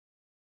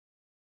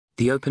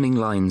The opening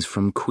lines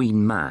from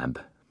Queen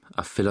Mab,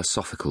 a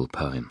philosophical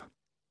poem.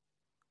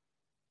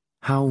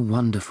 How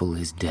wonderful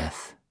is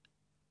death!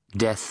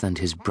 Death and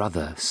his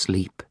brother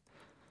Sleep.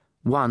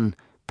 One,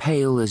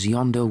 pale as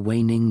yonder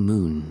waning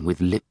moon,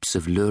 with lips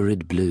of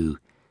lurid blue.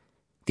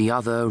 The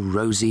other,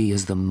 rosy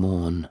as the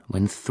morn,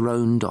 when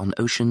throned on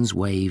ocean's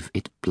wave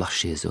it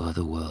blushes o'er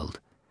the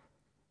world.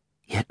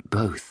 Yet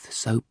both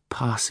so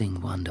passing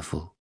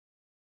wonderful.